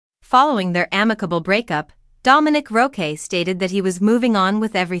following their amicable breakup, Dominic Roque stated that he was moving on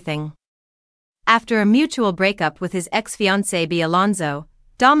with everything. After a mutual breakup with his ex-fiancée Alonzo,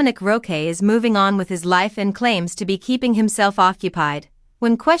 Dominic Roque is moving on with his life and claims to be keeping himself occupied.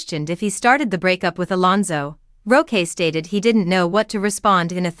 When questioned if he started the breakup with Alonzo, Roque stated he didn't know what to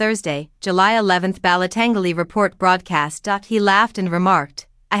respond in a Thursday, July 11 Balatangali report broadcast. He laughed and remarked,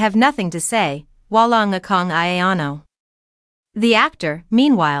 "I have nothing to say, walang akong iano." The actor,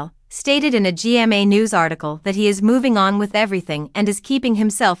 meanwhile, stated in a GMA News article that he is moving on with everything and is keeping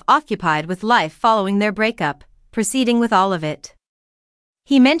himself occupied with life following their breakup, proceeding with all of it.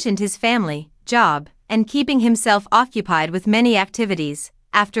 He mentioned his family, job, and keeping himself occupied with many activities.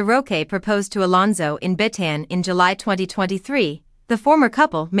 After Roque proposed to Alonzo in Bataan in July 2023, the former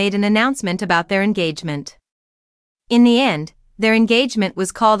couple made an announcement about their engagement. In the end, their engagement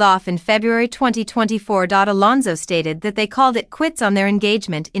was called off in February 2024. Alonzo stated that they called it quits on their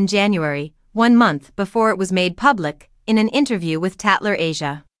engagement in January, 1 month before it was made public, in an interview with Tatler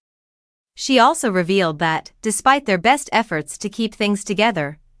Asia. She also revealed that, despite their best efforts to keep things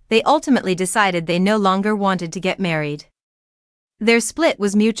together, they ultimately decided they no longer wanted to get married. Their split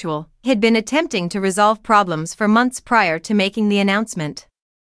was mutual. He had been attempting to resolve problems for months prior to making the announcement.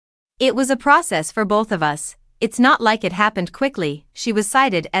 "It was a process for both of us. It's not like it happened quickly," she was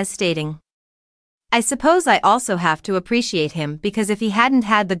cited as stating. "I suppose I also have to appreciate him because if he hadn't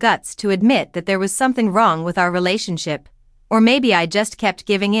had the guts to admit that there was something wrong with our relationship, or maybe I just kept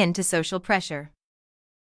giving in to social pressure."